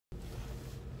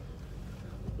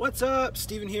What's up?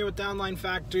 Steven here with Downline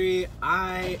Factory.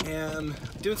 I am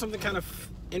doing something kind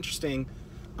of interesting.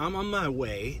 I'm on my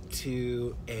way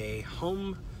to a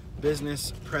home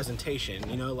business presentation,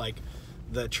 you know, like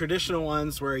the traditional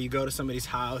ones where you go to somebody's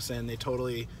house and they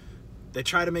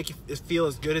try to make you feel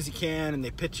as good as you can and they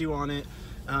pitch you on it,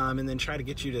 and then try to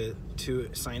get you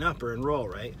to sign up or enroll,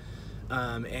 right?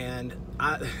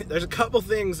 There's a couple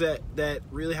things that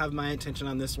really have my attention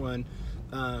on this one.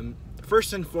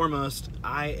 First and foremost,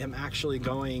 I am actually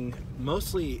going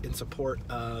mostly in support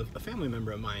of a family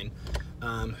member of mine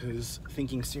who's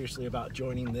thinking seriously about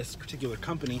joining this particular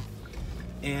company,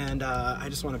 and I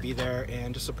just want to be there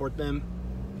and just support them.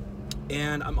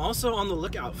 And I'm also on the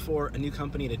lookout for a new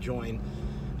company to join.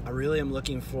 I really am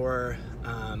looking for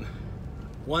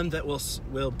one that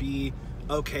will be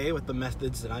okay with the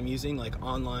methods that I'm using, like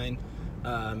online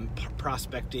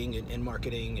prospecting and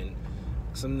marketing, and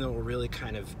something that will really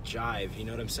kind of jive, you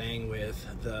know what I'm saying, with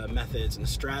the methods and the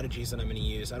strategies that I'm going to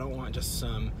use. I don't want just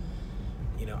some,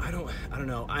 you know, I don't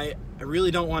know. I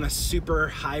really don't want a super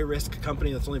high risk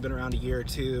company that's only been around a year or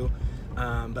two,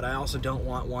 but I also don't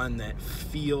want one that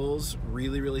feels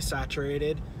really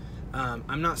saturated.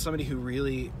 I'm not somebody who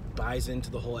really buys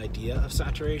into the whole idea of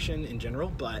saturation in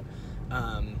general, but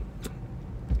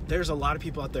there's a lot of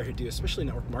people out there who do, especially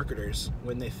network marketers,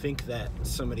 when they think that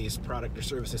somebody's product or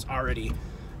service is already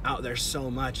out there so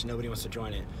much, nobody wants to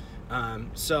join it.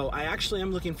 So I actually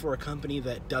am looking for a company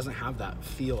that doesn't have that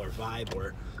feel or vibe,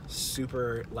 or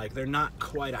super, like, they're not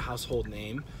quite a household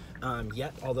name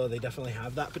yet, although they definitely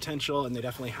have that potential and they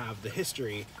definitely have the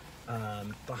history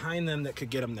behind them that could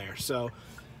get them there. So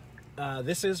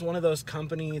this is one of those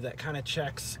company that kind of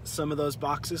checks some of those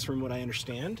boxes from what I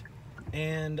understand.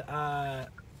 And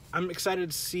I'm excited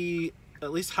to see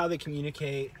at least how they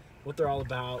communicate, what they're all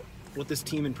about, what this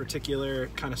team in particular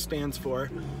kind of stands for,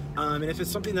 and if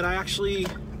it's something that I actually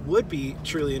would be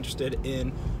truly interested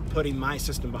in putting my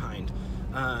system behind.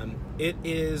 It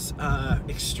is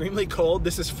extremely cold.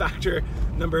 This is factor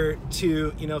number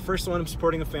 2. You know, first one, I'm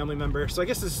supporting a family member. So I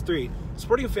guess this is 3.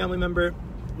 Supporting a family member.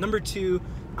 Number 2,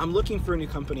 I'm looking for a new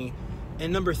company.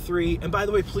 And number 3, and by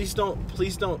the way, please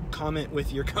don't comment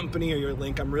with your company or your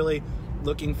link. I'm really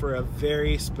looking for a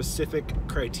very specific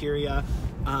criteria.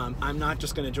 I'm not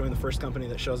just going to join the first company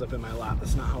that shows up in my lap.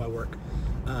 That's not how I work.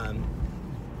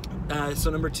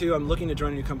 So number 2, I'm looking to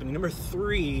join a new company. Number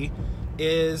 3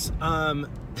 is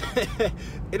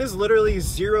it is literally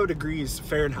 0 degrees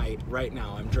Fahrenheit right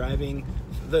now. I'm driving.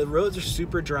 The roads are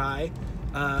super dry,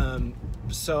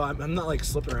 so I'm not like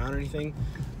slipping around or anything.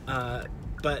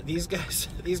 But these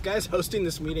guys hosting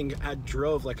this meeting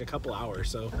drove like a couple hours.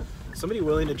 So somebody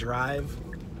willing to drive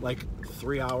like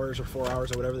 3 hours or 4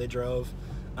 hours or whatever they drove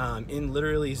in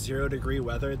literally 0 degree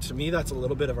weather, to me that's a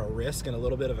little bit of a risk and a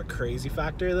little bit of a crazy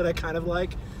factor that I kind of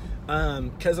like.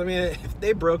 Because I mean, if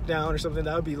they broke down or something,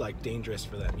 that would be like dangerous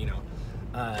for them, you know.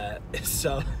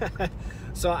 So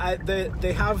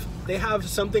they have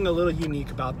something a little unique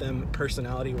about them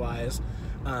personality wise.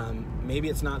 Maybe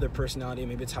it's not their personality,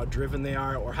 maybe it's how driven they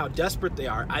are or how desperate they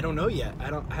are. I don't know yet. I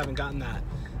haven't gotten that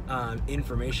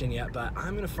information yet, but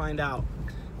I'm gonna find out.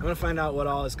 I'm gonna find out what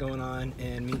all is going on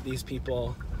and meet these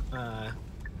people.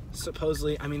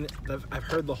 Supposedly, I mean, I've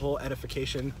heard the whole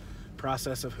edification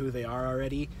process of who they are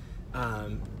already.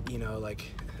 You know, like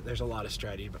there's a lot of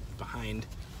strategy behind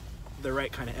the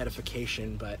right kind of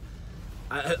edification, but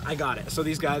I got it. So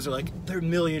these guys are like, they're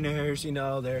millionaires, you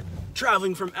know, they're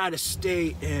traveling from out of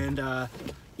state, and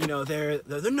you know, they're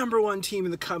the #1 team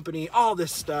in the company, all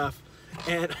this stuff,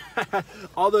 and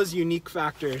all those unique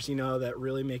factors, you know, that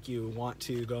really make you want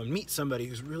to go and meet somebody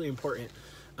who's really important.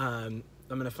 I'm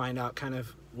gonna find out kind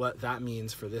of what that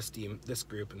means for this team, this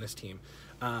group, and this team.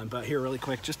 But here, really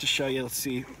quick, just to show you, let's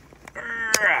see.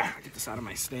 Get this out of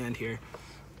my stand here.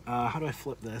 How do I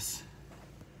flip this?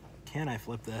 Can I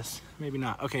flip this? Maybe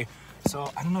not. Okay,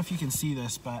 so I don't know if you can see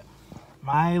this, but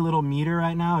my little meter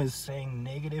right now is saying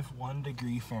 -1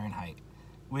 degree Fahrenheit,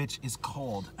 which is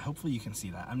cold. Hopefully you can see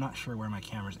that. I'm not sure where my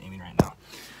camera's aiming right now.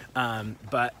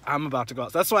 But I'm about to go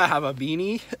out. That's why I have a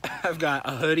beanie, I've got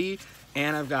a hoodie,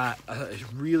 and I've got a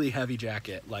really heavy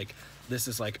jacket. Like, this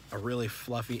is like a really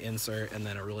fluffy insert and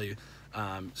then a really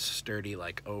sturdy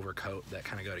like overcoat that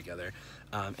kind of go together,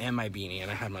 and my beanie, and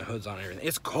I had my hoods on and everything.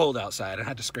 It's cold outside. I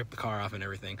had to scrape the car off and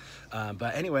everything,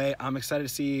 but anyway, I'm excited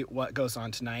to see what goes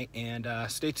on tonight, and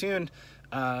stay tuned.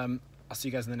 I'll see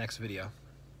you guys in the next video.